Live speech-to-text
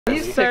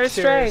These so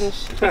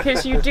strange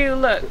because you do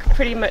look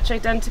pretty much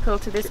identical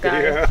to this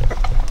guy. Yeah.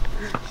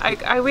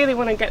 I really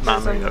want to get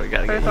those on,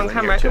 both on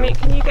camera.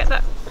 Can you get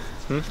that?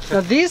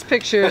 Now these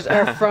pictures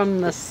are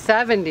from the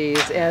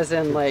 70s, as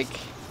in like.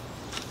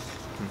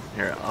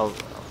 Here,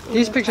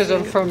 These pictures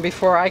are from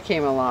before I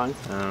came along.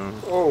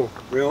 Oh,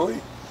 really?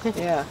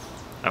 Yeah.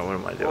 Oh, what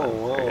am I doing?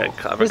 Oh, wow. I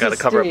got to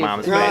cover up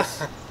Mom's face.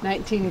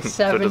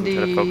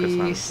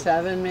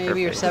 1977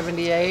 maybe, or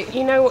 78.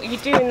 You know what you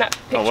do in that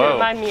picture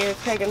remind me of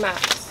Craig and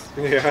Max.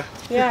 Yeah.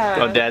 Yeah.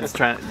 Oh, Dad's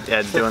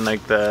doing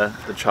like the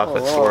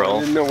chocolate swirl.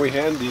 I didn't know we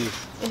had these.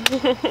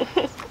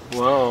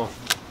 Wow.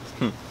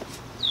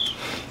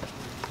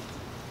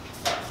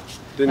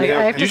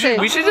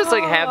 We should just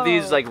like have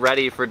these like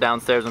ready for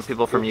downstairs when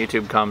people from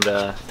YouTube come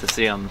to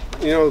see them.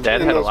 You know,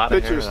 Dad in had a those lot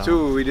pictures of hair,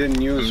 too, we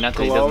didn't use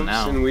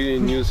gloves and we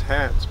didn't use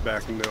hats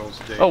back in those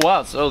days. Oh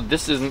wow, so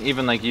this isn't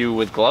even like you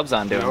with gloves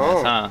on doing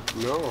this, huh?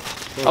 No.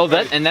 Oh,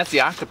 and that's the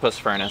octopus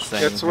furnace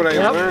thing. That's what I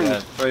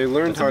learned. I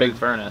learned how to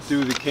furnace.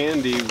 do the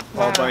candy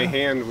all by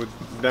hand.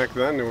 Back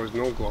then there was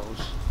no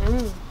gloves.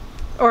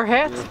 Or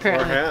hats,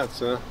 apparently. Or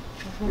hats,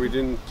 we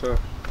didn't,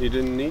 you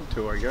didn't need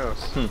to, I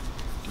guess.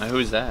 Now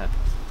who's that?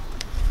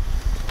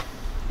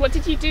 What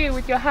did you do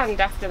with your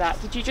hand after that?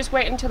 Did you just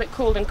wait until it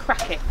cooled and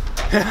crack it?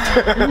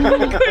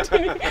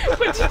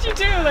 What did you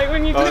do like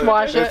when you just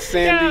wash it? That's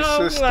Sandy's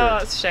sister. Well,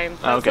 that's a shame.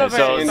 That's Okay,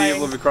 so Sandy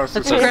lived across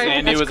the so street.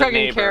 Sandy was a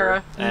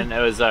neighbor, and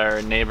it was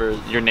your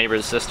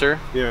neighbor's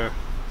sister. Yeah.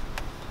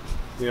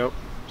 Yep.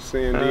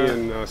 Sandy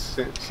and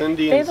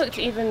Cindy. They looked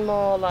even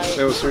more like.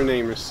 That was her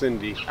name, is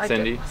Cindy.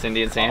 Cindy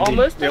and Sandy.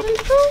 Almost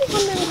identical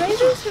from the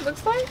Invaders, it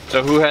looks like.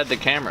 So who had the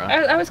camera?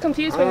 I was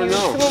confused when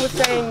someone was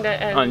saying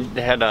that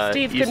they had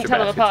Steve Easter couldn't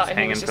tell them apart, and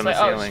he was just like,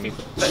 "Oh,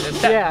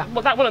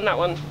 well, that one and that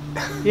one."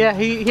 Yeah,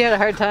 he had a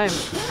hard time.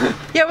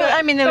 Yeah, well,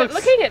 I mean, but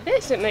looking at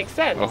this, it makes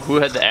sense. Well, who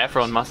had the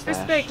afro and mustache?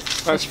 This big.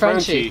 That's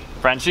Frenchie.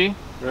 Frenchie?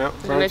 Yeah,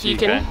 I don't know if you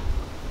can. Okay.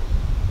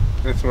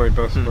 That's my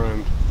best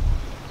friend.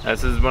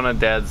 This is one of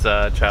Dad's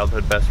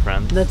childhood best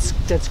friends.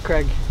 That's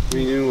Craig.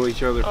 We knew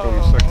each other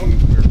from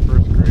second or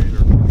first grade or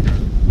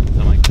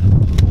something like that.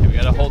 Yeah, we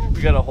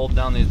gotta hold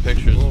down these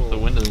pictures so the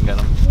wind doesn't get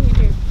them. Yeah, you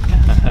do.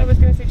 I was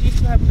gonna say, do you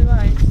still have blue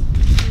eyes?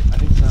 I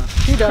think so.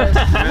 He does.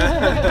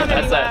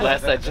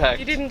 Last I checked.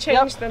 You didn't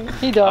change them.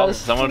 He does. Oh,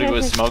 someone who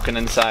was smoking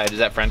inside. Is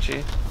that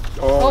Frenchie?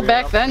 Oh,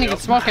 back then you could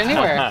smoke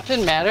anywhere.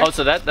 Didn't matter. Oh,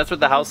 so that's what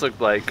the house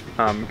looked like.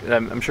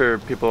 I'm sure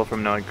people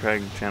from Knowing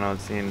Craig channel had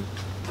seen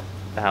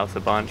the house a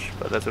bunch,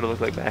 but that's what it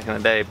looked like back in the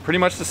day. Pretty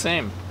much the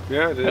same.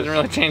 Yeah, it is. Hasn't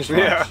really changed much.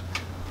 Yeah.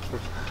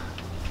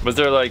 Was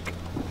there like,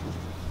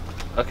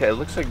 okay, it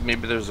looks like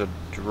maybe there's a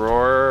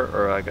drawer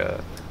or like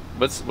a,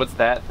 what's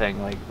that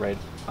thing like right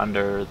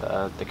under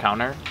the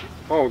counter?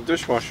 Oh,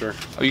 dishwasher.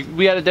 Oh,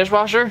 we had a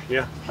dishwasher?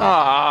 Yeah.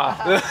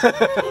 Ah.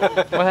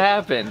 What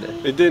happened?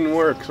 It didn't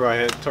work, so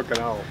I took it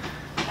out.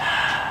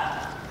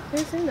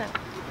 Who's in that?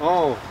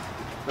 Oh,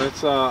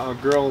 it's a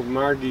girl,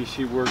 Margie.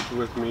 She worked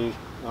with me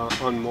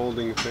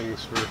unmolding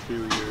things for a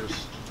few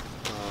years.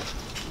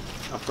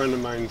 A friend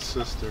of mine's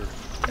sister.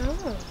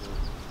 Oh.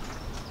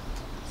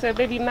 So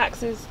maybe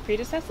Max's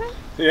predecessor?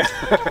 Yeah.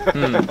 Do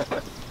you want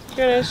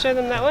to show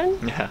them that one?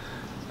 Yeah.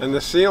 And the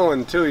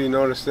ceiling too, you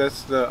notice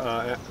that's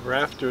the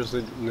rafters,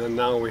 and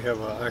now we have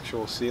an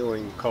actual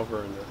ceiling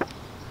covering it.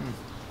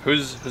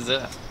 Who's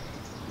that?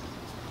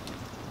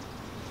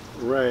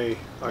 Ray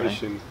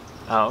Eishin.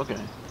 Oh, okay.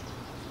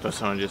 So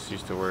someone just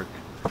used to work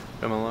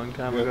from a long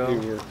time ago? He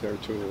worked there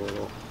too a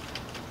little.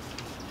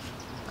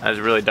 That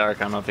was really dark,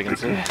 I don't know if they can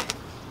see it.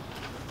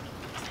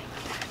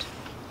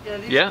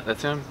 Yeah,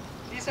 that's him.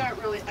 These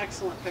aren't really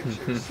excellent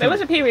pictures. There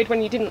was a period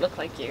when you didn't look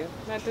like you.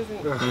 That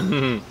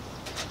doesn't...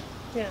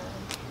 Yeah.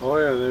 Oh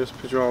yeah, there's a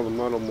picture of all the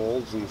metal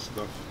molds and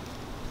stuff.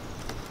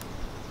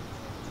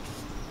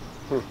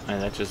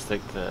 And that's just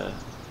like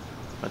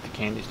what the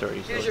candy store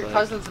used to Here's look your like.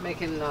 cousins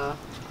making Wow.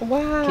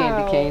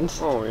 candy canes.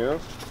 Oh yeah.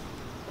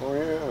 Oh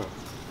yeah.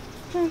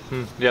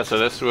 Yeah, so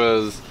this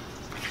was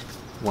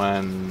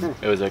when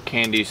it was a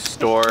candy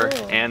store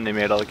and they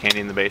made all the candy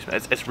in the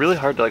basement. It's really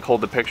hard to like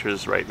hold the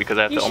pictures right because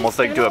I have to almost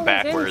like do it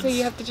backwards. So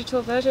you have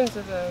digital versions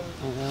of them.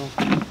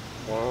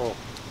 Wow.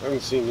 I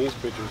haven't seen these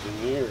pictures in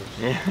years.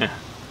 Yeah.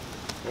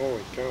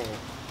 Holy cow.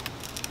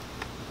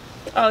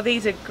 Oh,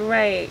 these are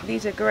great.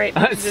 These are great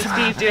pictures of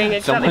Steve doing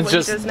exactly what he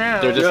does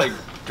now. They're just like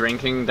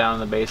drinking down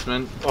in the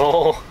basement.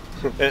 Oh,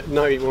 at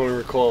night when we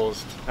were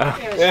closed. Oh.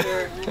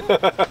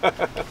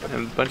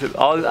 And a bunch of,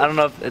 I don't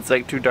know if it's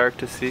like too dark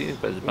to see,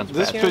 but it's a bunch of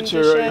This packages.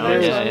 picture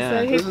right here.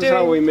 Yeah. This is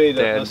how we made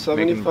a Dad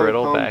making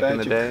brittle 75-pound back in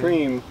batch the day. of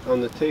cream on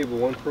the table.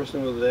 One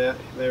person was there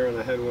and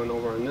I had one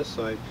over on this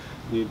side.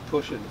 You'd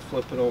push it and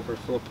flip it over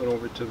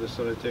to the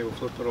side of the table,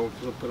 flip it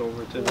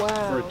over to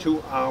for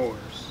 2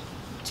 hours.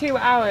 2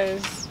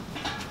 hours.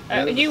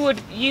 You would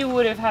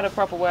have had a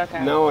proper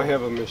workout. Now I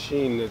have a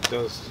machine that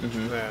does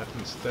that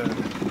instead.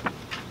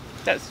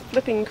 That's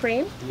flipping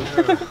cream?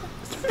 Yeah.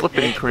 It's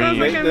flipping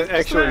cream.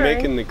 Actually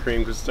making the cream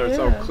because it starts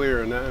out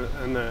clear and then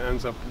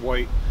ends up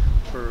white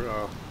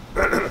for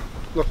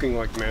looking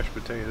like mashed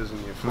potatoes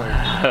and you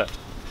flip.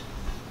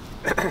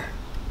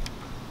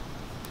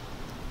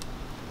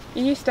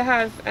 You used to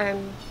have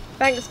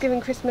Thanksgiving,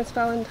 Christmas,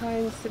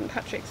 Valentine's, St.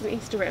 Patrick's, and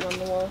Easter written on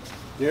the wall.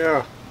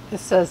 Yeah. It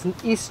says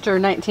Easter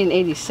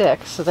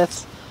 1986, so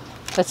that's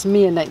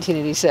me in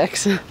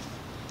 1986.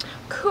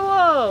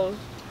 Cool!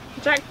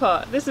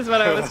 Jackpot. This is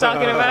what I was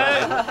talking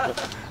about.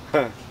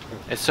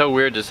 It's so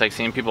weird just like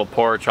seeing people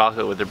pour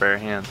chocolate with their bare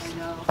hands. I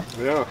know.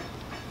 Yeah.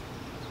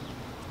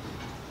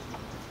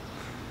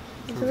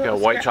 They've got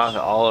white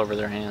chocolate all over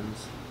their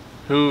hands.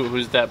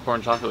 Who's that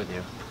pouring chocolate with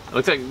you? It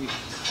looks like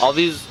all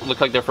these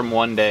look like they're from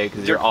one day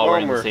because you're all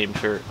wearing the same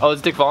shirt. Oh,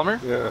 it's Dick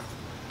Vollmer? Yeah.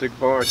 Dick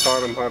Vollmer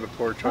taught him how to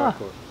pour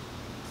chocolate.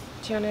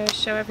 Do you want to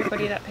show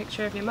everybody that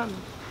picture of your mum?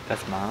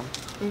 That's Mom.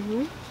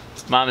 Mm-hmm.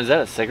 Mom, is that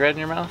a cigarette in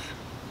your mouth?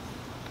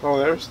 Oh,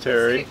 there's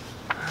Terry.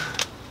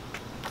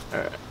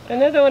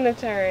 Another one of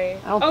Terry.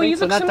 I don't oh, think you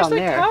so, look not so much down like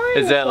there. Cara in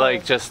Is this that one.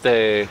 like just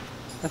a... It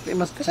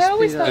must Because just I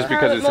always be thought the... Just because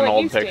Cara it's looked an more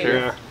old like you picture? do.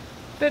 Yeah.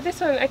 But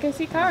this one, I can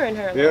see Cara in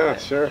her a little Yeah,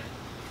 bit. sure.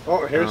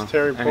 Oh, here's Oh,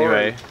 Terry pouring.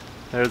 Anyway,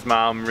 there's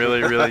Mom, really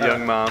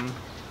young Mom.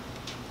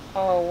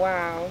 Oh,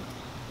 wow.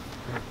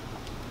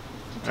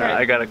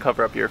 I gotta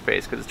cover up your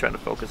face because it's trying to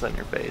focus on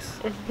your face.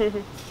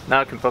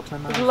 Now it can focus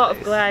on my face. There's a lot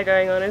of glare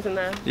going on, isn't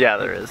there? Yeah,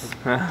 there is.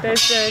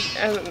 There's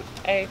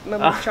a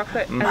mum with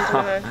chocolate and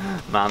another.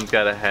 Mom's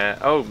got a hat.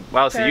 Oh,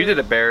 wow, so you did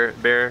a bare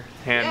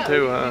hand Yeah,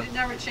 too, we huh?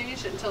 never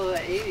changed it until the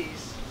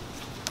 80s.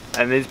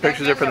 And these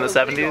pictures are from the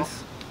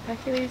 70s?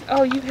 Hercules.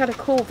 Oh, you had a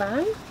cool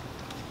van?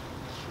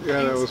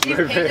 Yeah, that was Steve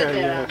my painted van.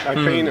 that. Yeah. I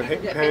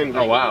painted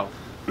Oh, wow.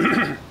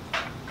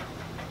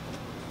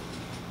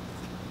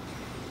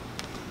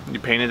 You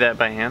painted that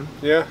by hand?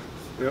 Yeah.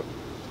 Yep.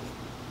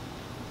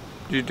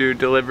 Do you do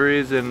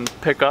deliveries and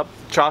pick up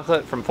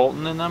chocolate from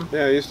Fulton in them?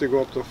 Yeah, I used to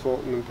go up to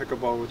Fulton and pick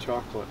up all the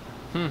chocolate.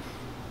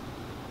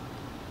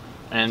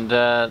 And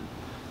the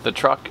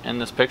truck in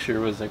this picture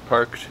was like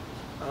parked.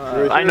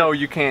 Right I here. know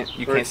you can't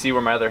see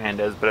where my other hand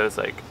is, but it was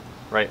like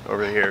right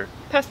over here.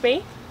 Past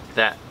me?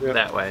 That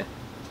way.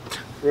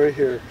 Right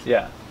here.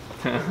 Yeah.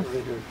 Right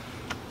here.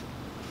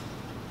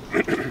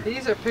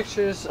 These are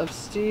pictures of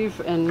Steve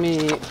and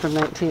me from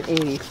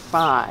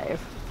 1985.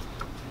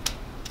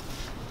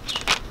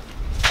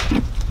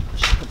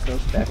 Put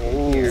those back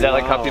in here. Is that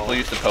like how people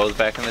used to pose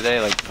back in the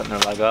day, like putting their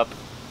leg up?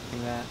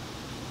 Like that?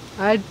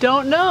 I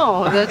don't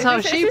know. That's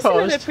how she Is this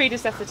another posed.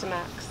 predecessor to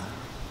Max?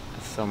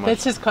 So much.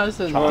 That's his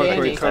cousin, chocolate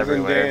Danny. is Cousin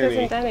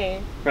everywhere. Danny.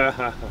 Cousin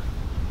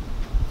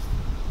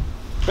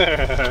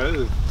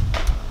Danny.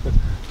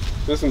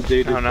 There's some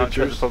dated No, try to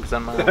pictures. focus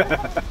on my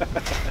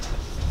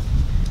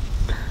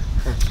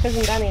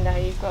Cousin Danny now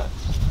you've got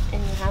in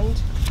your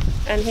hand.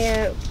 And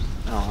here,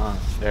 I I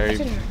very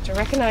don't know, to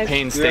recognise.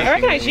 painstaking. I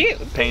recognise you.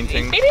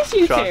 Painting. It is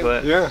you two.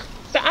 chocolate. Yeah.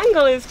 The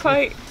angle is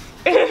quite.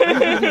 You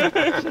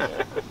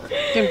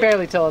can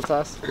barely tell it's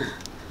us.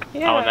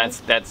 Yeah. Oh, and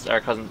that's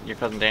our cousin, your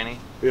cousin Danny.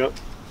 Yep.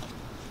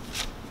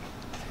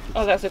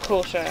 Oh, that's a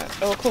cool shirt.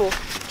 Or a cool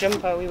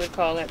jumper, we would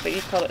call it, but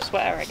you'd call it a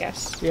sweater, I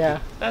guess. Yeah.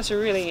 That's a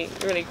really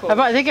cool.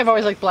 I think I've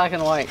always liked black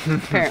and white,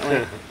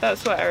 apparently. That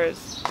sweater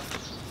is.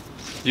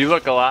 You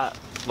look a lot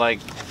like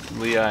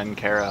Leah and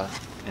Kara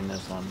in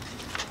this one.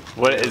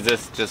 What is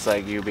this? Just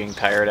like you being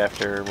tired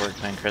after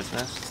working on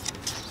Christmas?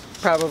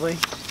 Probably.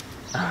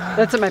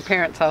 That's at my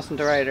parents' house in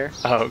DeRuyter.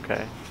 Oh,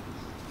 okay.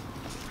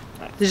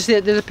 Did you see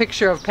it? There's a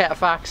picture of Pat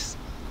Fox.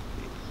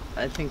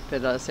 I think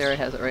that Sarah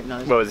has it right now.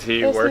 What, was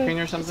he working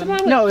or something?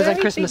 No, it was on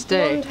Christmas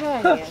Day.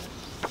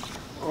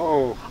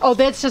 Oh. Oh,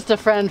 that's just a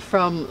friend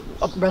from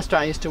a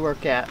restaurant I used to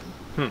work at.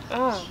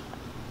 Oh.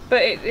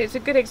 But it's a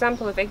good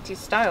example of 80s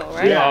style,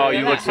 right? Yeah. Oh,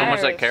 you That look so much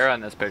hair like is- Kara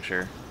in this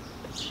picture.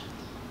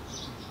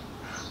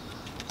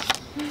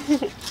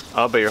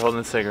 Oh, but you're holding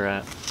a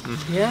cigarette.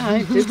 Yeah,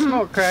 I did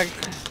smoke, Craig.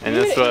 And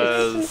this It's some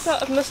was...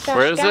 sort of mustache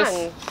Where is gang.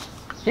 this?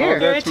 Here. Oh,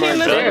 that's There are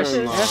my two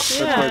brother-in-law. mustaches.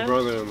 That's my Yeah.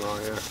 brother-in-law,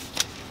 yeah.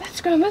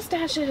 Let's grow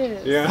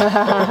mustaches.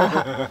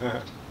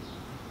 Yeah.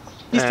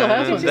 He still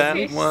has And one. that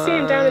You see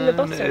him down in the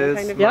one bottom, is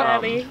kind of Yep.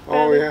 barely.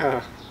 Oh,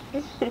 yeah.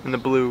 in the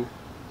blue.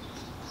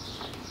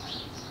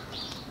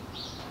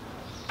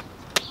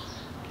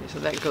 Okay, so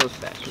that goes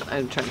back.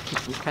 I'm trying to keep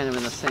them kind of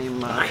in the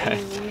same.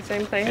 Okay.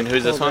 Same thing. And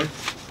who's this one?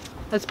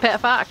 That's Pat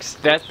Fox.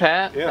 That's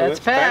Pat? Yeah, That's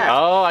Pat.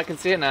 Oh, I can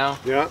see it now.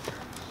 Yeah.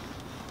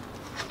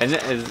 And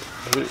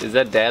is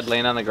that Dad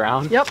laying on the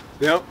ground? Yep.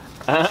 Yep.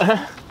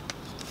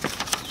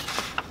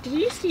 Did you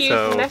used to use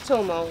So-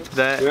 metal mold?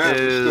 That Yeah, we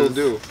still is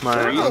do.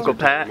 my Oh. Uncle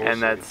Pat, Mostly.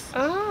 and that's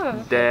Ah.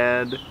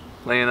 Dad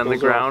laying on the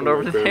Those are ground from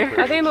over my there. grandparents.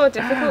 Are they more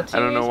difficult to I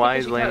don't know use why because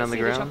he's you laying can't on the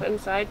see ground. chocolate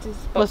inside?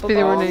 Must be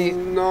there weren't any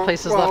No,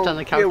 places left on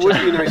the couch. Yeah, it would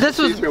be nice This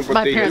to was see them, but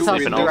my they parents' do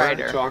house in Sleeping over.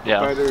 DeRuyter. chocolate Yeah.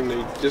 better, and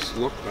they just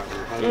look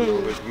better. I don't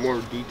know, there's more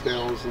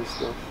details and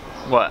stuff.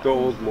 What? The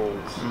old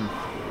molds.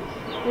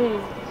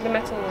 The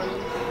metal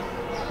ones.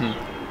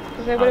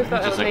 Because I would Oh, have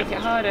thought that just would like make a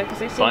it harder because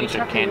they seem to be Bunch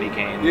of candy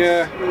chocolate. canes.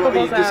 Yeah, well, you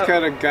Bubbles just out.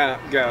 kind of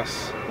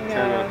guess.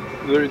 Yeah.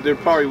 There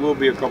probably will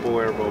be a couple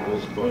air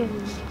bubbles, but you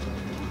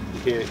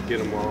can't get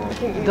them all.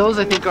 Those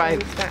I think I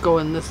go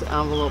in this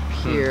envelope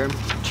here.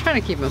 I'm trying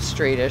to keep them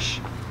straightish.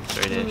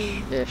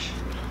 Straight-ish. Ish.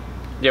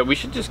 Yeah, we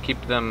should just keep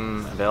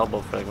them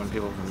available for like when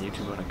people from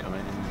YouTube want to come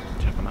in and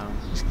Check them out.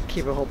 Just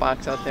keep a whole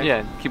box out there.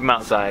 Yeah, keep them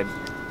outside.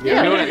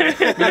 Yeah. You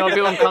know,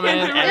 people can come in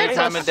any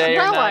time of day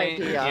or smell night.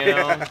 idea. You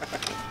know.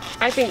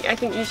 I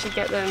think you should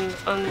get them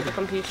on the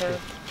computer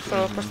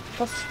for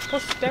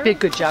posterity. It'd be a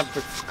good job for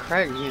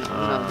Craig, you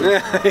know.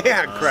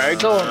 Yeah,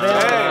 Craig. So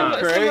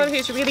available. Someone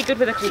who's really good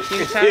with a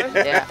computer.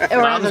 Yeah.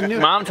 Or has a new,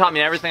 Mom taught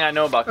me everything I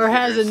know about or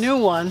computers. has a new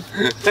one.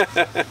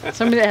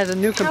 Somebody that has a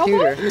new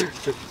computer.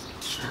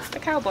 A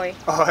cowboy.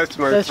 Oh, that's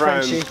my That's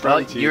friend. Frenchie. Well,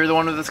 Frenchie. you're the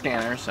one with the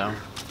scanner, so.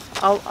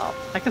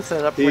 I can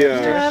set it up He, for you.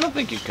 I don't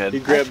think you could. He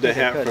grabbed a I think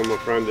I hat could. from a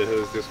friend of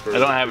his just for. I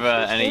don't have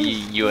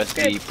any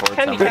USB Good. ports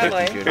Handy on my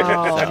cowboy. computer.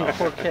 Oh, so. you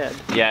poor kid.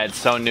 Yeah, it's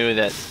so new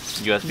that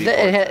USB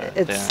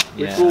It's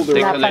yeah. fooled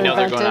They around. know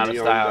they're going out of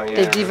Invented. style.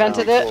 They Yeah.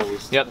 devented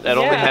it? Yep, it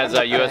only Yeah. has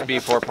a USB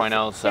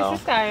 4.0, so. Who's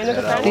this guy?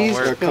 Another Yeah, friend? These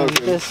We're spoons, cousins.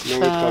 this, No,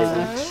 we're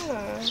cousins. Ah.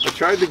 I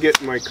tried to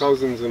get my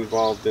cousins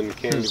involved in the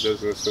candy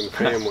business and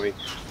family,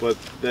 but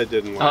that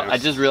didn't Oh, last. I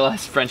just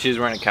realized Frenchie's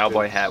wearing a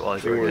cowboy hat while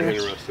he's They weren't working.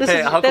 interested. This Hey,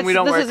 is- how come we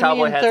don't this wear is me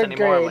cowboy in hats third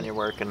anymore grade. when you're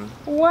working?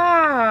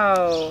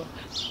 Wow.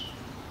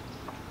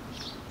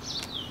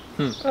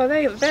 Oh,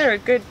 they're a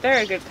good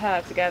pair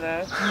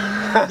together.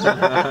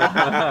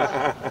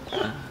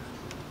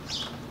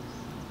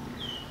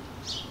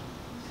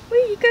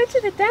 Will you go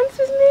to the dance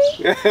with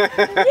me?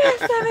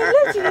 Yes, I would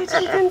love to go to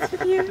the dance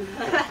with you.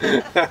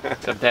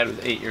 Except Dad was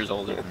 8 years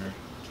older than her.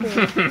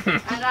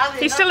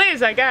 He still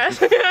is, I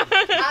guess.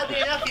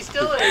 Oddly enough, he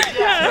still is,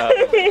 yeah.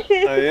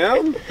 I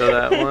am? So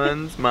that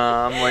one's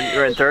Mom. When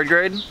you're in 3rd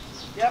grade?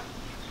 Yep.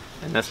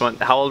 And this one,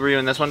 how old were you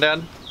in this one,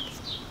 Dad?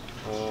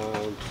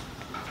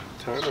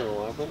 10 or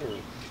 11 or...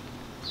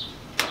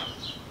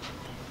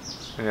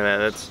 Look at that,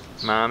 that's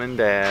Mom and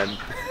Dad.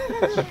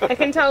 I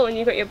can tell when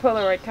you got your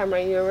Polaroid camera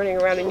and you were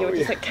running around and you were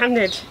just like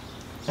candid.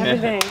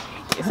 Everything.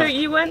 So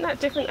you weren't that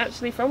different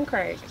actually from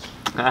Craig.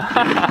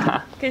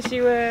 Because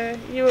you were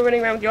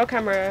running around with your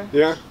camera.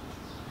 Yeah.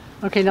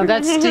 Okay, now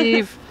that's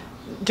Steve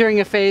during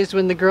a phase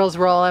when the girls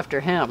were all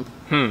after him.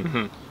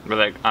 But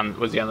like,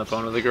 was he on the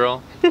phone with the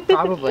girl?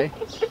 Probably.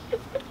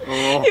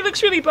 Oh. He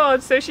looks really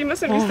bored, so she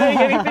mustn't be saying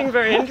anything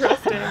very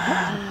interesting.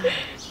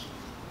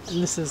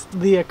 And this is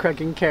Leah, Craig,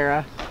 and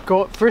Kara.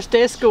 First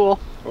day of school.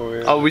 Oh,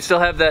 yeah. Oh, we still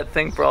have that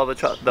thing for all the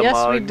Yes,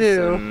 mugs. we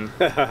do. And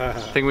I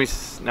think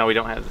no, we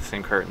don't have the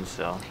same curtains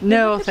still.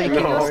 No, thank you.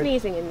 No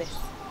sneezing in this.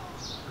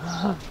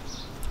 I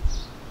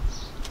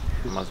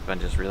must have been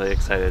just really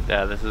excited.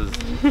 Yeah, this is.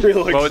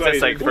 Real What was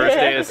this, like excited. first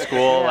day of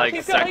school, Yeah. like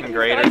He's got, like, 2nd he's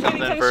grade got, or like,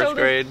 something, really 1st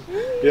shoulders. grade?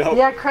 Yep.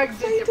 Yeah, Craig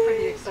did get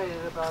pretty excited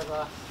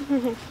about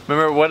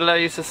Remember, what did I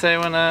used to say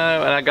when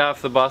I got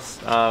off the bus?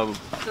 the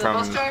From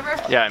bus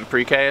driver. Yeah, in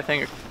pre-K, I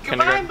think. Goodbye,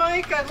 Kindergarten.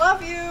 Mike. I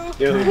love you.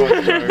 Yeah, the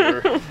bus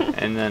driver.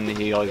 And then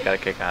he always got a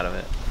kick out of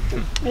it.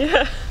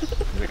 Yeah.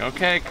 He's like,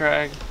 okay,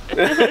 Craig.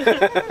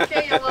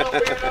 Okay, you little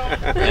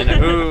weirdo. And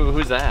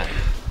who's that?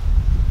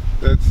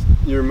 That's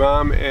your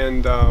mom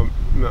and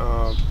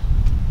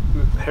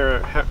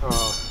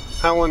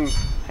Helen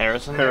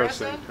Harrison?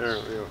 Harrison.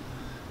 Yeah.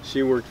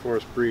 She worked for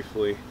us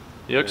briefly.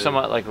 You look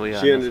somewhat like Leah.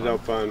 She on this ended one.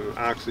 up on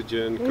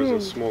oxygen because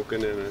of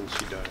smoking and then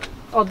she died.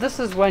 Oh, this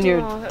is when your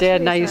Oh, that's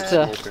dad and I really used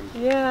sad. to.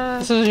 Smoking. Yeah.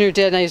 This is when your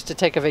dad and I used to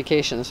take a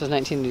vacation. This was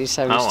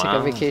 1987. We used to Oh, take a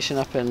wow. vacation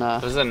up in.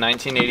 This is a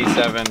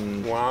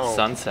 1987 Wow.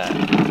 sunset.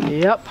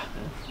 Yep.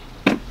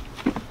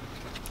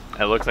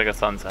 It looks like a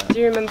sunset. Do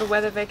you remember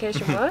where the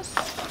vacation was?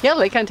 Yeah,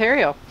 Lake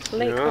Ontario.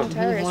 Lake Yeah.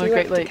 Ontario. One So of you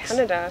Great went to Lakes.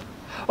 Canada.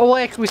 Oh,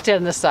 well, we stayed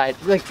on this side.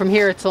 Like from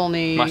here, it's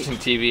only Watching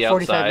TV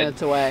 45 outside.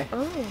 minutes away.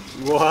 Oh.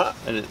 What?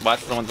 Watch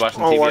someone's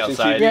watching Oh, TV watching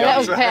outside. TV Yeah, that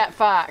was outside. Pat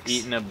Fox.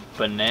 Eating a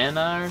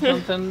banana or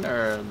something,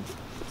 or a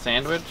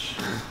sandwich.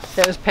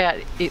 That was Pat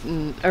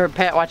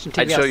watching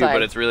TV I'd show outside. you,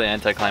 but it's really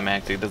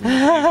anticlimactic. You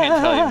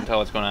can't tell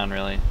what's going on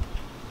really.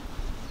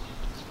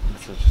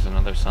 This is just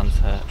another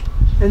sunset.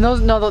 And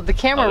the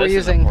camera Oh, we're this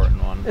is an using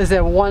important one. is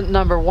a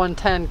number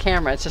 110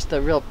 camera. It's just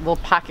the real little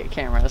pocket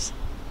cameras.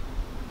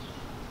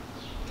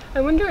 I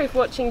wonder if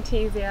watching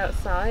TV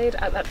outside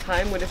at that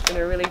time would have been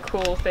a really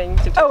cool thing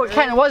to do. Oh, it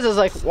kind of was. It was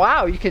like,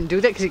 wow, you can do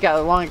that because he got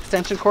a long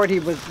extension cord.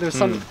 There was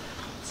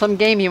some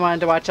game he wanted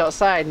to watch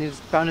outside, and he was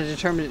bound to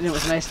determine it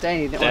was a nice day.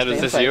 And he didn't Dad, want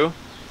is to stay this inside. you?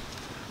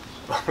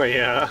 Oh,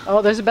 yeah.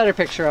 Oh, there's a better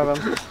picture of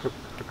him.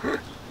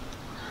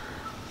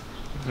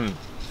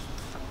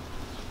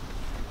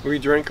 We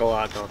drink a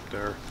lot up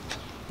there.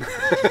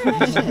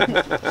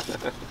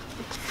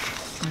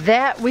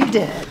 That we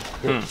did.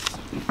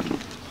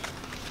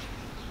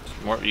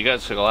 You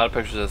guys took a lot of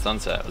pictures of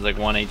sunset. It was like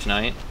one each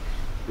night.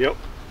 Yep.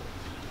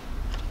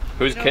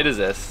 Whose kid is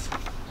this?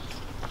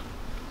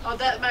 Oh,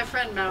 that's my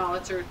friend Mel.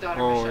 It's her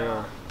daughter Oh, Michelle.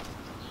 yeah.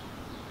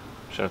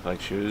 She looked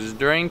like she was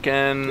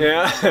drinking.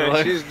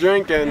 Yeah, she's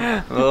drinking.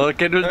 The little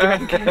kid was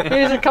drinking.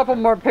 Here's a couple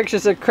more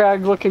pictures of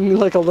Craig looking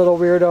like a little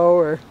weirdo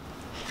or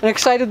an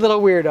excited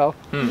little weirdo.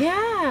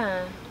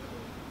 Yeah.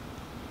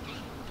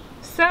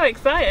 So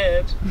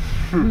excited.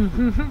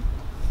 And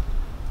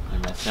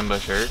my Simba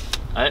shirt.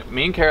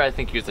 Me and Kara, I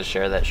think, used to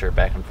share that shirt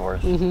back and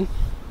forth.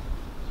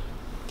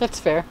 That's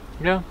fair.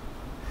 Yeah.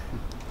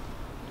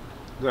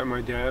 Is that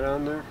my dad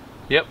on there?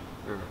 Yep.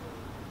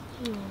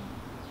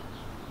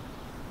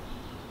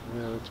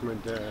 Yeah, that's my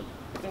dad.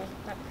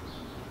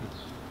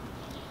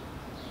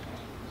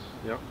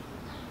 Yep.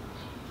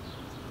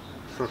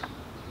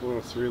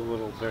 Three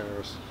little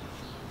bears.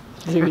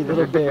 3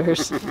 little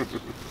bears.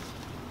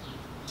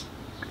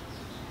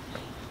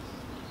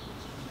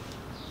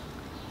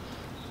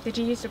 Did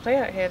you used to play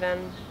out here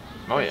then?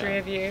 Oh The yeah. 3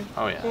 of you.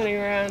 Oh yeah. Running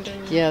around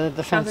and Yeah,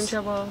 the causing fence.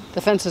 trouble.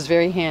 The fence is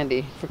very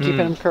handy for keeping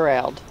them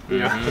corralled.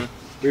 Yeah.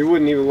 We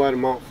wouldn't even let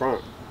them out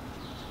front.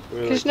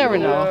 Because you never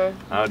know.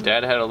 Oh,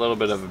 Dad had a little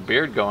bit of a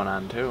beard going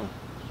on too.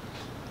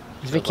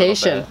 It's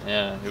vacation.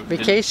 Yeah.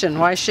 Vacation.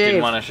 Why shave?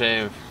 Didn't want to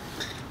shave.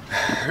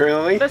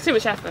 Really? That's too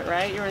much effort,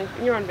 right?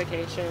 You're on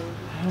vacation.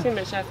 Too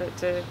much effort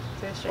to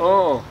shave.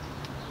 Oh.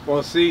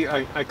 Well, see,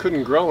 I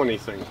couldn't grow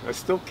anything. I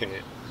still can't.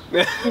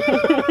 Is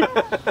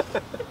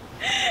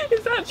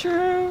that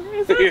true?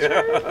 Is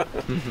that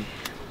true?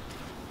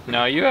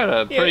 No, you had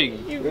a pretty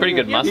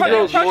good Your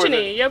mustache.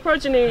 progeny. Your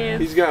progeny is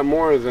He's got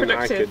more than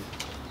productive.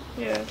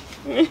 I Yeah.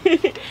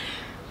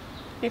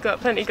 You've got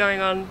plenty going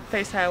on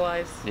face hair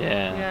wise.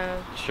 Yeah.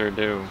 Yeah. Sure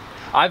do.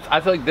 I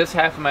feel like this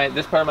part of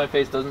my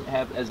face doesn't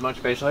have as much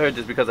facial hair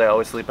just because I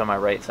always sleep on my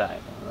right side.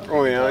 could.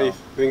 Oh yeah, you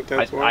think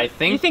that's why? I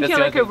think You think that's you're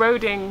the like only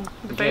thing- eroding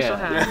the facial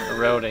hair.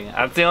 eroding.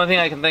 That's the only thing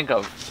I can think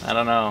of. I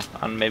don't know.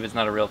 Maybe it's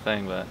not a real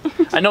thing, but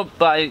I know.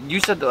 But you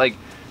said that like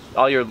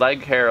all your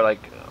leg hair, like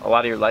a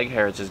lot of your leg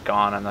hair is just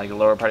gone on like the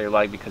lower part of your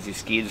leg because you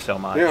skied so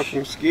much. Yeah,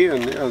 from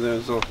skiing. Yeah,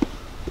 there's a.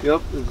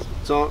 Yep,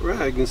 it's all right.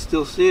 I can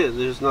still see it.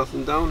 There's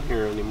nothing down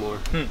here anymore.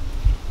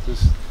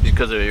 Just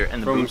because you're in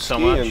the from boots so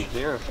skiing. much.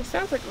 Yeah. It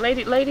sounds like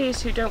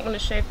ladies who don't want to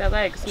shave their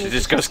legs. Should need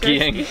just to go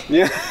skiing.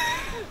 Yeah.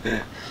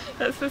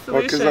 That's the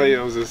Well, because solution.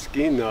 I was a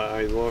skiing nut.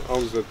 I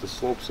was at the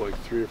slopes like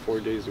 3 or 4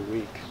 days a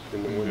week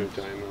in the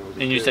wintertime. When I was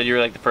a And you kid. said you were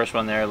like the first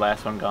one there,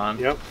 last one gone.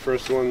 Yep,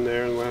 first one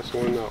there, last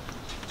one up.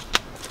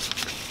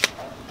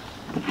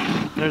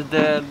 There's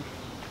Dad.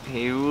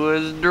 He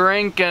was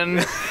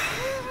drinking.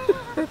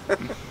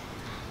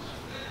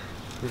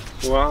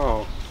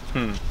 Wow.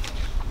 I'm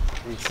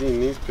seeing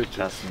these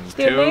pictures.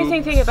 The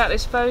amazing thing about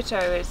this photo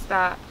is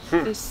that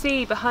the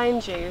sea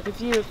behind you, the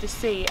view of the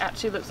sea,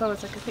 actually looks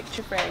almost like a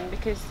picture frame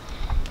because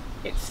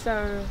it's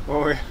so.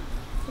 Oh, yeah.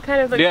 It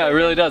kind of looks. Yeah, like it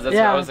really does. That's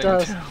Yeah, what I was it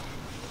thinking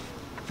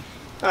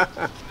does.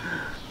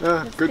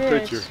 too. Good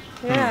picture.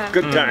 Yeah.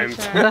 Good times.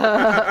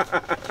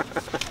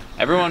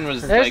 Everyone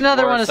was There's like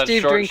another wore one of such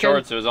Steve short drinking.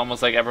 shorts. It was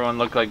almost like everyone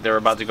looked like they were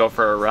about to go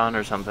for a run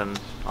or something.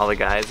 All the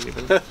guys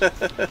even.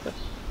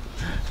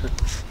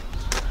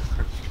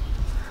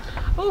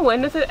 Oh,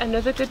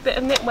 another good bit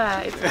of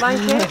knitwear. It's a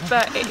blanket,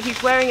 but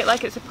he's wearing it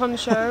like it's a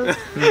poncho.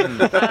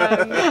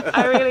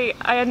 I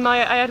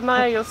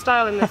admire your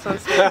style in this one,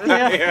 Steve. Yeah,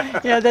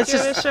 that's Do you want to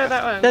just show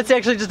that one? that's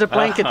actually just a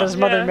blanket that his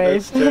mother Yeah.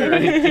 made.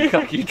 You look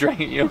like you drank.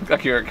 You look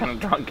like you were kind of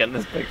drunk in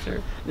this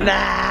picture.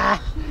 Nah.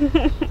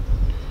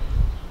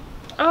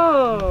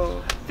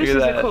 Oh, this Look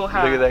is at a cool that-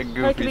 hat. look at that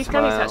goofy Hercules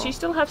gunny smile. hats. You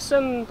still have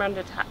some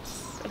branded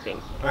hats, I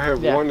think. I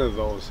have Yeah. one of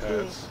those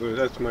hats. So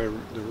that's the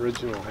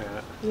original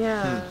hat.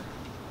 Yeah.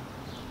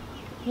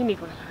 You need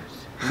one of those.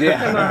 Yeah.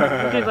 Come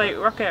on, you could like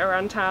rock it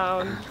around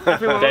town.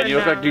 Everyone Dad, you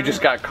look would like you know.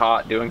 just got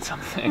caught doing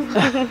something.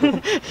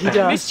 He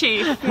does.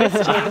 Mischief.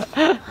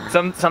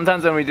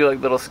 Sometimes when we do like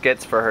little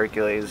skits for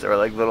Hercules or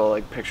like little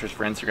like pictures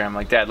for Instagram, I'm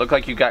like, Dad, look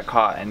like you got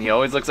caught, and he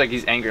always looks like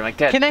he's angry. I'm like,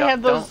 Dad, Can I don't,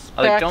 have those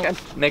don't, back?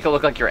 don't make it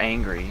look like you're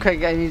angry.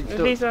 Craig, I need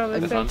to. These are all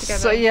the same one? together.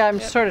 So yeah, I'm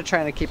Yep. sort of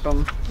trying to keep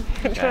them.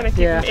 I'm trying to keep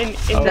Yeah. them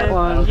in that the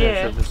one. Okay,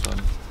 yeah. so this one.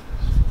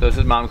 So this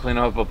is Mom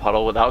cleaning up a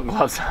puddle without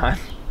gloves on.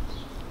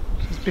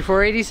 It's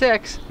before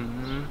 '86.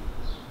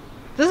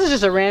 This is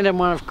just a random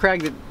one of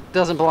Craig that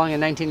doesn't belong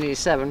in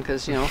 1987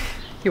 because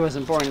he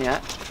wasn't born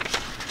yet.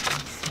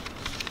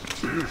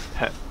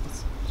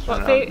 What,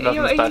 Nothing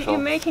you're special.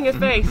 making a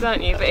face,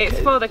 aren't you? But it's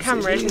for the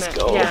camera, isn't it?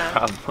 Yeah.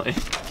 Probably.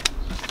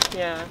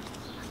 Yeah.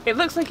 It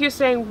looks like you're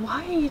saying,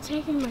 "Why are you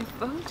taking my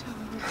photo?"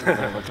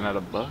 They're looking at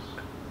a book.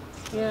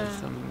 Yeah.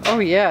 Oh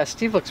yeah,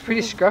 Steve looks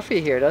pretty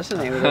scruffy here,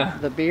 doesn't he?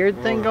 With the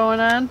beard thing going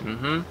on.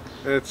 Mm-hmm.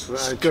 I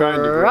tried to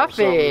grow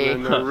something Scruffy.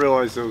 and I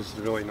realized there was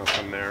really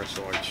nothing there,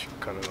 so I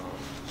cut it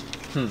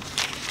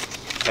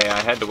off. Hey, I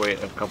had to wait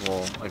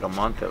like a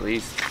month at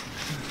least.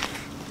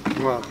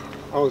 Well,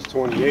 I was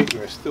 28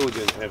 and I still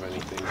didn't have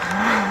anything.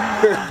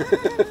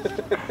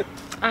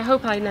 I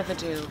hope I never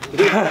do.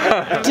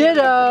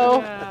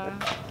 Ditto. Yeah.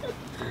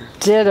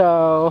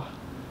 Ditto.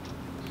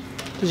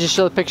 Did you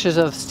show the pictures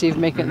of Steve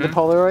making the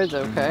Polaroids?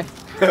 Okay.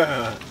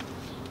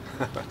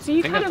 So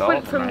you think kind that's of all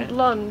went of them, from right?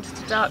 blonde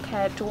to dark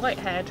haired to white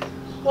haired.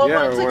 Well,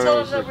 Yeah, once I when I told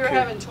was him that a we were kid.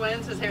 having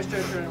twins, his hair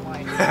started turning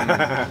white.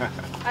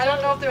 I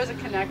don't know if there was a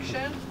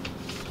connection.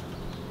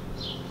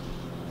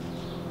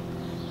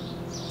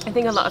 I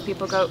think a lot of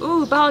people go,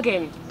 "Ooh,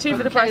 bargain! 2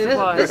 for the price of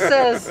one." This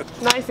says.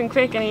 Nice and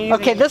quick and easy.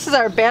 Okay, this is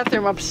our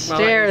bathroom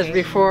upstairs easy.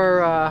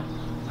 before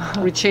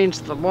we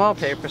changed the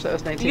wallpaper. So that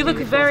was 1984. You look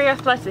very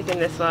athletic in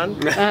this one.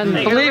 And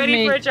Like, you're believe ready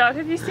me, for a jog.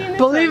 Have you seen this?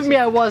 believe one? me,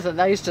 I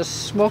wasn't. I used to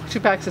smoke 2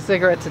 packs of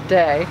cigarettes a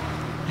day.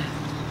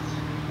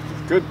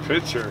 Good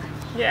picture.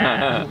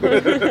 Yeah.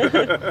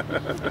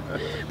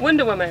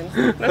 Wonder Woman.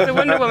 That's a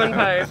Wonder Woman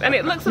pose. And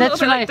it looks a little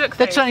bit like duck face.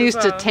 That's when I used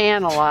as well. to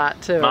tan a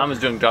lot, too. Mom was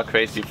doing duck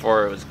face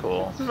before it was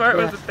cool. Before it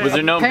was a thing. Was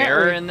there no Apparently.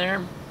 mirror in there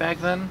back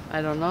then?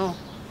 I don't know.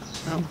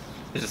 No.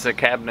 It's just a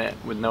cabinet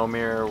with no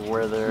mirror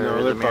where there No,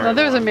 is a they're mirror. No,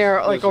 there's a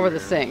mirror like There's a over the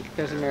mirror. sink.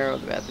 There's a mirror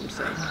over the bathroom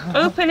sink.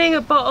 Opening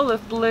a bottle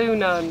of Blue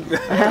Nun.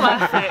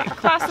 Classic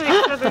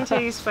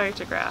 70s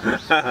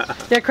photograph.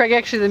 Yeah, Craig,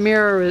 actually the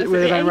mirror would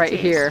have been right 80s.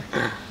 here.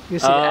 You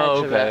see the edge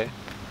of okay. it.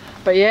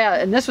 But yeah,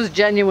 and this was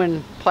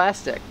genuine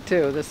plastic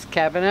too, this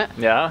cabinet.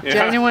 Yeah? Yeah.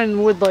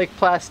 Genuine wood-like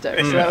plastic,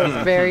 so that was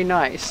very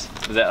nice.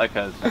 Was that like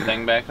a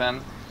thing back then?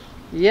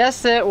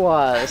 Yes, it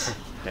was.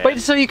 Yeah. But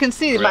so you can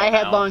see, Real I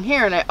had now. long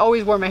hair and I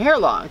always wore my hair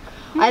long.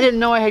 I didn't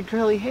know I had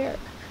curly hair.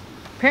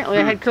 Apparently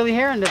I had curly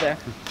hair under there.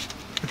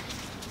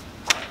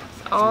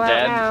 All out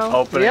Dad now.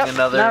 opening Yep,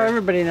 another. now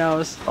everybody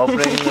knows. Opening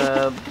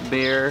the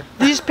beer.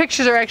 These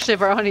pictures are actually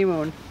of our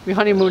honeymoon. We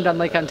honeymooned on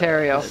Lake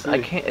Ontario. I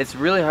can't. It's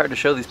really hard to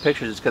show these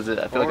pictures because I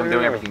feel like Oh, I'm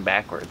doing yeah. everything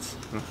backwards.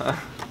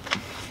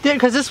 Yeah,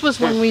 because this was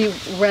when we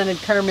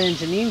rented Carmen and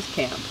Janine's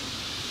camp.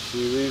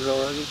 See these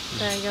already?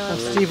 There you go. Of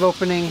Steve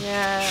opening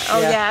Yeah.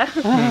 Oh Yeah.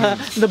 yeah.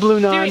 the Blue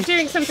Nun.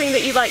 doing something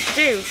that you like to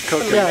do.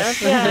 Cooking.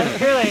 Yes. Yeah.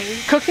 Grilling.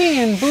 Cooking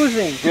and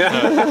boozing.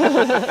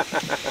 Yeah.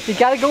 You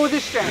gotta go with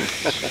your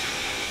strength.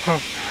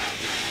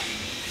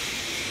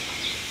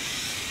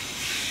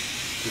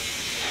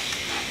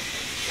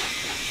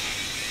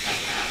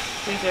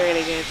 These are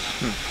really good.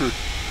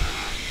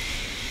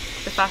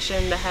 The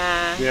fashion, the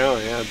hair.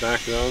 Yeah, back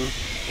then.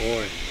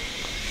 Boy.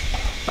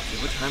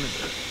 What time is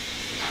it?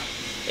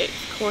 It's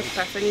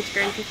 1:15. I need to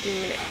go in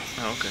 15 minutes.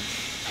 Oh, okay.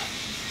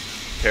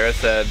 Tara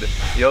said,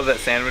 "Yo, that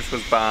sandwich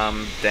was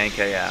bomb. Dank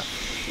AF."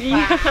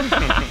 Yeah.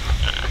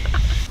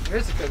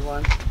 Here's a good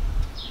one.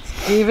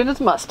 Steve and his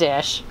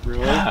mustache.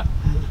 Really?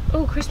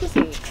 Oh,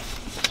 Christmassy. Is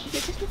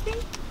it Christmassy?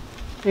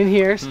 In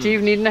here,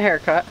 Steve needing a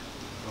haircut.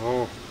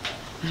 Oh.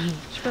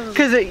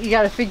 Because you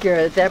gotta figure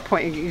at that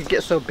point you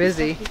get so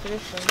busy. For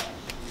this one.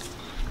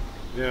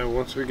 Yeah,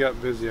 once we got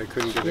busy, I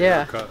couldn't get a Yeah.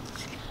 haircut.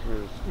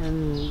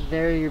 And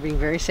there you're being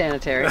very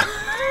sanitary.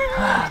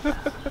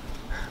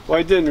 Well,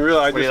 I didn't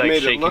realize. I Were you, just like, made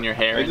it shaking look. your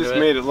hair I into just it?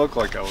 made it look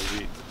like I was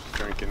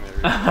drinking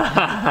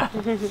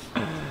everything.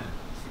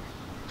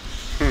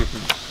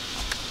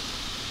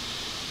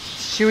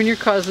 It's you and your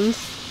cousins.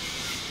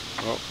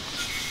 Oh.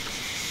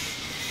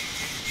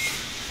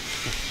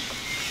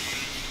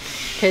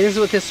 Okay, this is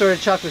what this sort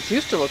of chocolates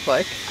used to look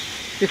like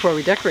before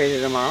we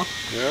decorated them all.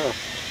 Yeah,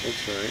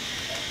 that's right.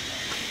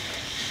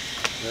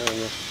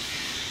 Yeah,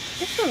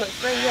 This one looks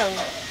very young.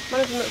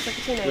 One of them looks like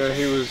a teenager. yeah,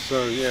 he was. He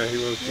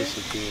was just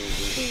a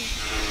teenager.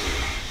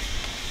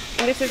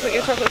 And this is what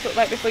your chocolates look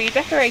like before you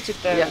decorated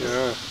them. Yeah.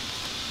 Yeah.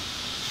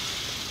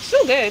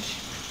 Still good,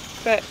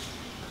 but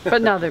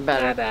But now they're yeah,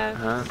 better. they're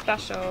Huh?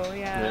 special.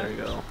 Yeah. There you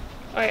go.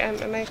 I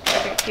might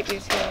keep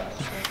these here.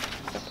 Actually,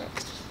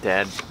 separate.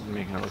 Dad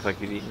making it look like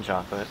he's eating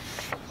chocolate.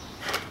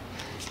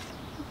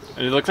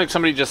 And it looks like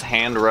somebody just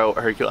hand wrote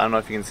Hercules. I don't know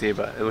if you can see,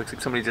 but it looks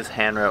like somebody just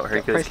hand wrote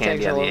Hercules price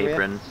candy tags on all the over you.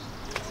 apron.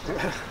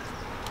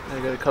 I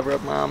gotta cover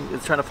up Mom.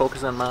 It's trying to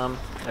focus on Mom.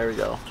 There we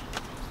go.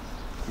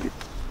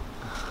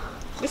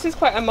 This is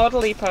quite a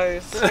model-y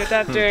pose. Your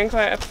dad doing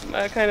quite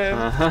a kind of.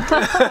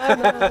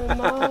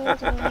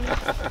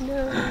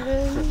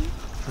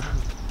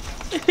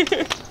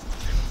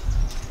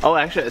 Oh,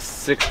 actually, at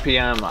 6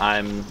 p.m.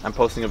 I'm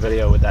posting a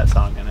video with that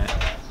song in it.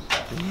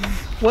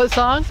 What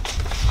song?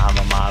 I'm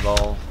a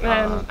model.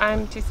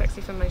 I'm too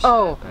sexy for my shirt.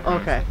 Oh,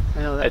 okay. I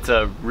know that. It's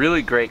a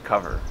really great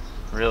cover.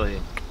 Really,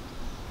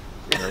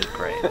 really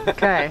great.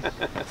 Okay.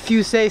 If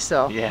you say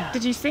so. Yeah.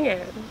 Did you sing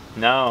it?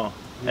 No.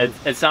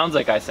 It sounds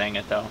like I sang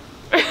it though.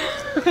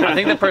 I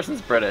think the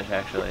person's British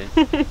actually.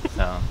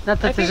 So. Not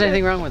that there's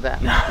anything wrong with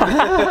that.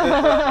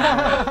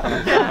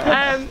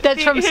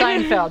 That's from the-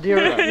 Seinfeld.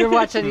 You're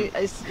watching.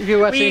 If you're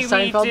watching We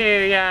Seinfeld, do,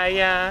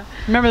 yeah.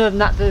 remember that.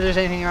 Not that there's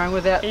anything wrong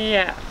with that.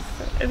 Yeah.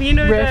 You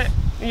know Riff.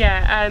 that?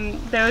 Yeah.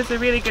 There was a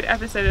really good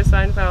episode of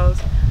Seinfeld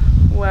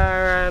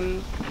where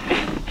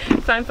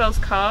Seinfeld's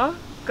car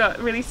got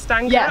really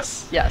stank up.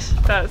 Yes. Yes.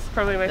 That's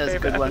probably my That's a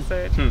favorite good one.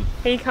 episode.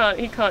 He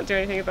can't do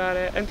anything about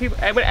it, and people,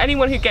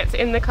 anyone who gets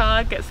in the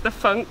car gets the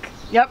funk,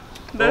 Yep.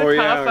 the Oh,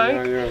 car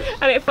funk, yeah.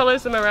 and it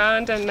follows them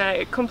around, and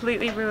it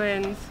completely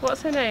ruins.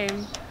 What's her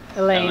name?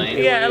 Elaine. Elaine.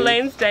 Yeah,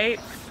 Elaine's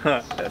dates.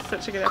 That's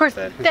such a good Of course,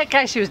 episode. that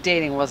guy she was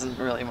dating wasn't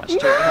really much to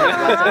it.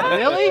 Was it?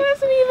 Really? It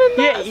wasn't even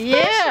that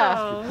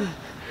Yeah. special.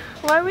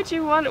 Why would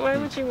you want?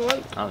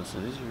 Oh, so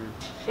these are.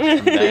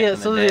 Yeah,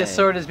 so the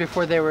sword is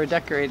before they were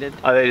decorated.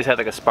 Oh, they just had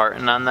like a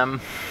Spartan on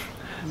them.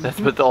 That's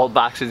what the old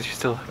boxes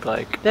used to look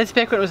like. That's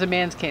back when it was a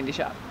man's candy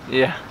shop.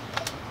 Yeah.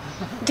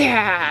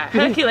 Yeah,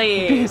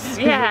 Hercules.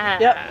 Yeah.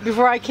 Yep.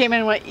 Before I came in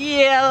and went,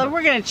 yeah,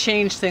 we're gonna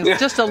change things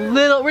just a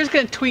little. We're just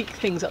gonna tweak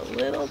things a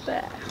little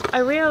bit. I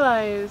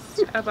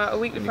realised about a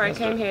week before I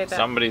came here that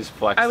Somebody's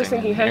flexing. I was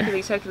thinking in here.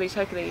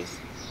 Hercules,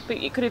 but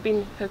it could have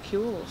been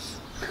Hercules.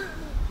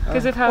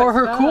 Because of how Or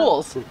it's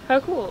spelled. Hercules.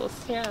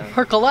 Hercules, yeah.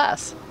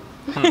 Hercules.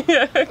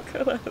 Yeah,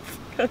 Hercules.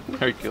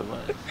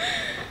 Hercules.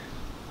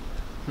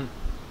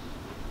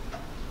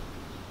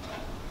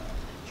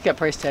 He's got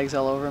price tags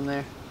all over him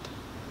there.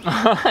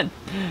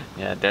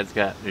 Yeah, Dad's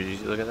got. Did you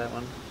look at that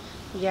one?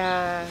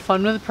 Yeah.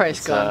 Fun with the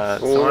price gun.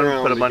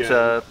 Someone put a bunch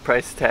of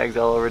price tags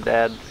all over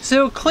Dad.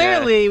 So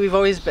clearly, we've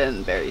always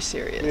been very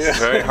serious. Yeah.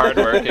 Very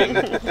hardworking.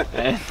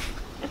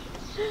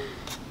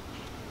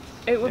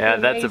 Yeah,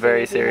 that's a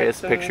very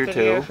serious picture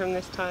too. From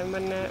this time,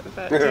 wouldn't it?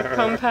 But to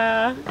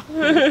compare.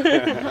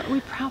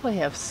 We probably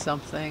have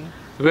something.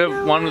 We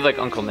have one with like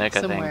Uncle Nick,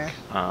 somewhere.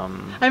 I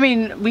think. I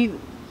mean,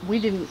 we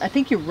didn't. I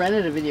think you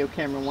rented a video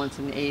camera once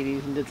in the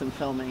 '80s and did some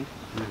filming.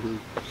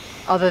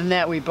 Other than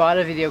that, we bought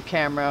a video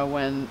camera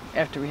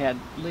after we had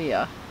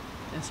Leah,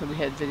 and so we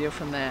had video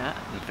from that.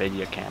 A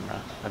video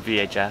camera, a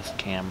VHS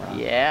camera.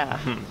 Yeah,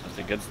 that's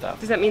the good stuff.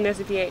 Does that mean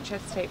there's a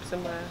VHS tape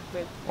somewhere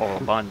with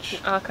a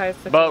bunch archive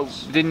footage? But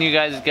didn't you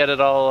guys get it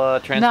all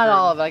transferred? Not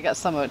all of it. I got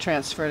some of it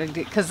transferred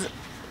because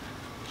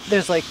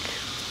there's like,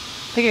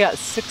 I think I got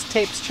 6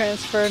 tapes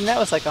transferred, and that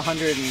was like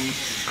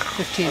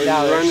 $115.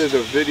 I rented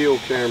a video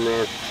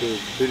camera to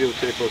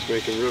videotape us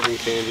making ribbon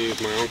candy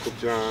with my Uncle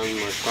John,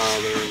 my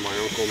father, and my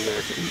Uncle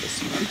Nick,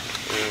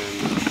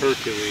 and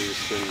Hercules,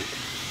 and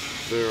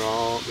they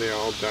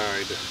all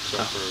died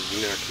except for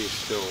Nick. He's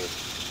still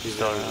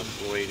in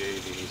his late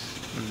 80s.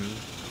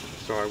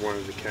 So I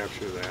wanted to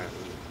capture that,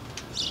 and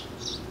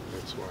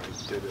that's why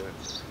I did it.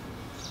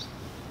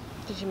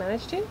 Did you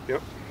manage to?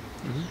 Yep.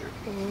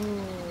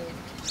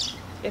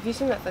 Have you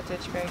seen that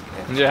footage, Greg?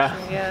 Yeah.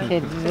 Okay,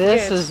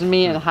 this is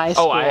me in high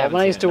school when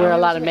I used to wear a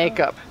lot of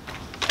makeup.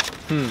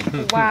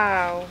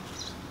 Wow.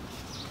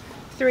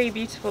 3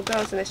 beautiful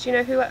girls in this. Do you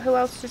know who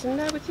else is in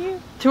there with you?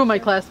 2 of my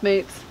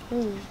classmates.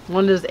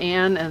 One is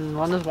Anne and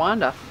one is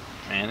Wanda.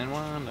 Anne and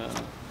Wanda.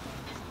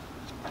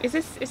 Is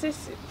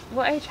this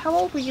what age? How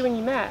old were you when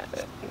you met?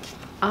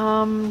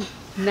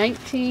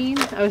 19.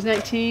 I was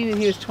 19 and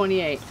he was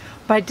 28.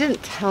 But I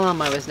didn't tell him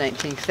I was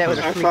 19 because that would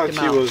have freaked him out. I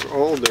thought she was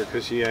older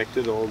because she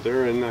acted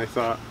older, and I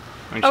thought.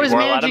 I was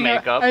managing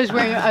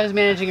I was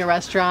managing a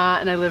restaurant,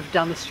 and I lived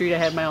down the street. I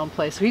had my own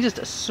place, so he just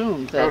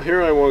assumed that. Well,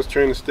 here I was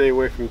trying to stay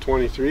away from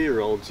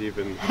 23-year-olds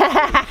even.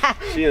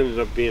 She ended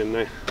up being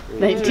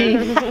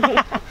 19.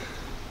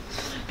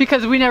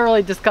 Because we never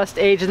really discussed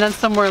age, and then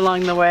somewhere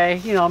along the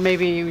way, you know,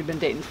 maybe we'd been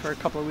dating for a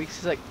couple of weeks.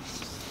 He's like,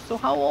 "So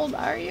how old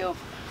are you?"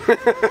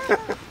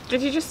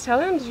 Did you just tell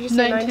him? Did you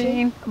say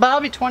 19? But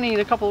I'll be 20 in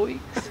a couple of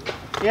weeks.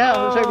 Yeah, it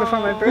was right before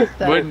my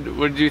birthday.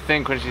 What did you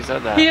think when she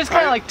said that? He just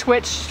kind of like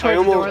twitched towards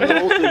the door. I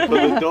almost bolted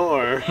for the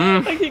door.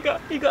 Like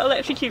you got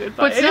electrocuted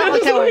by it. But it's not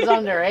like I was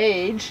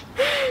underage.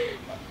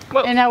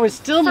 Well, and I was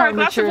still more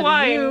mature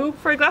than you.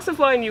 For a glass of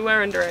wine, you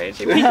were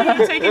underage.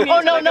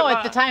 No,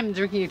 at the time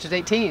drinking it was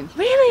 18.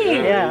 Really?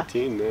 Yeah.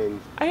 18 then.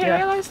 I didn't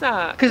realise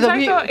that. Because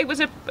I thought it was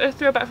a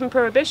throwback from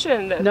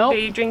Prohibition that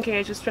the drinking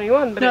age was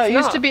 21, but no, it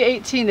used to be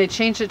 18. They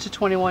changed it to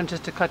 21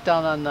 just to cut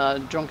down on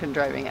the drunken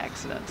driving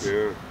accidents.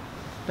 Yeah.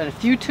 Been a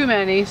few too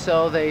many,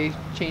 so they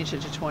changed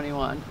it to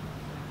 21.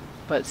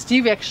 But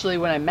Steve actually,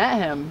 when I met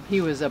him,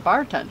 he was a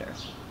bartender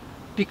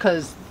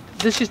because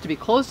this used to be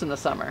closed in the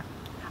summer.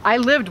 I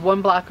lived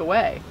 1 block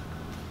away,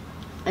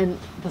 and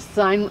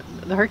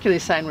the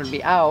Hercules sign would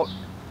be out,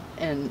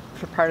 and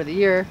for part of the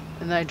year,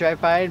 and then I'd drive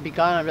by, it'd be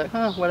gone. I'd be like,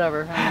 huh,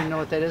 whatever. I don't even know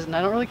what that is, and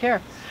I don't really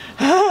care.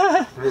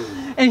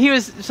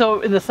 And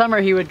so in the summer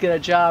he would get a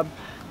job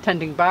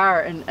tending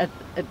bar and at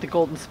the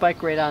Golden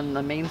Spike right on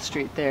the main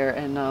street there,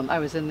 and I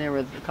was in there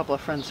with a couple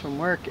of friends from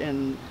work,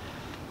 and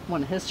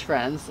one of his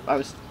friends,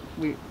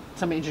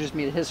 somebody introduced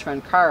me to his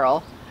friend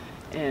Carl.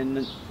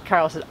 And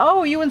Carl said,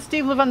 "Oh, you and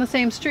Steve live on the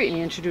same street." And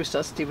he introduced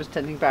us. Steve was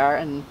tending bar,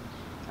 and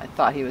I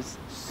thought he was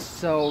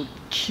so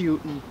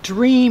cute and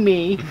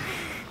dreamy.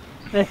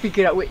 And I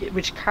figured out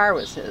which car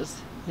was his.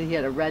 He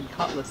had a red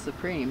Cutlass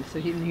Supreme, so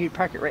he'd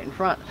park it right in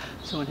front.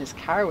 So when his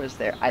car was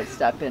there, I'd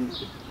stop in,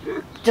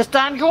 just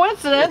on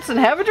coincidence, and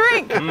have a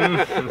drink.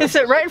 And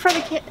sit right in front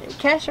of the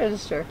cash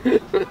register.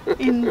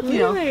 And,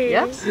 Really?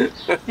 Yes.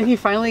 And he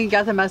finally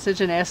got the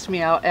message and asked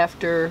me out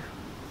after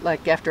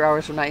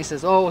hours from night. He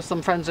says, "Oh,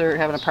 some friends are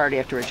having a party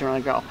afterwards. You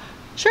want to go?"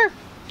 Sure.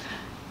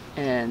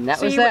 And that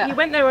was that. You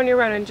went there on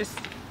your own and just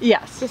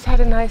had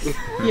a nice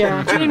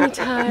dreamy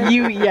time.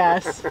 You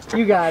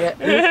got it.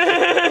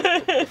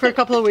 For a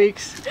couple of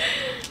weeks.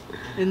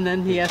 And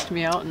then he asked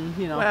me out, and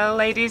Well,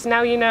 ladies,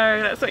 now you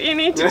know that's what you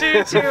need to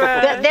do to.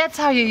 That's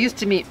how you used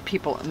to meet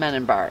men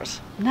in bars.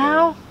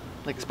 Now,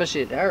 like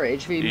especially at our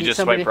age, you just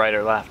swipe right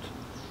or left.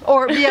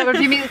 Or but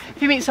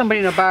if you meet somebody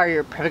in a bar,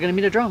 you're probably gonna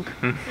meet a drunk.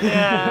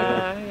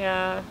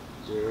 Yeah.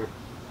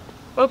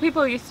 Well,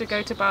 people used to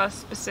go to bars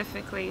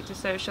specifically to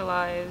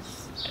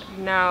socialize.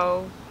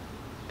 Now,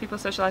 people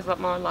socialize a lot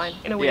more online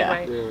in a weird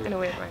way. Yeah. In a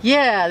weird way.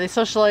 Yeah, they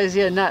socialize.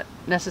 Yeah, not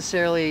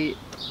necessarily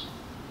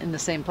in the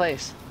same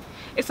place.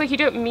 It's like you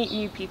don't meet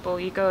new people.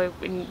 You go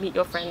and meet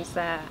your friends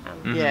there.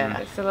 And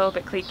it's a little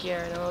bit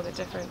cliquier and a little bit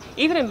different.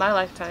 Even in my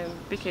lifetime,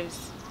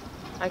 because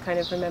I kind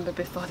of remember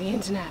before the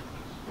internet.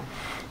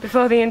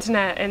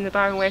 In the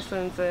barren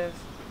wastelands of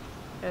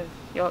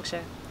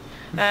Yorkshire,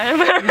 where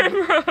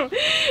I'm from,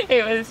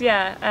 it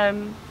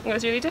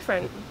was really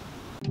different.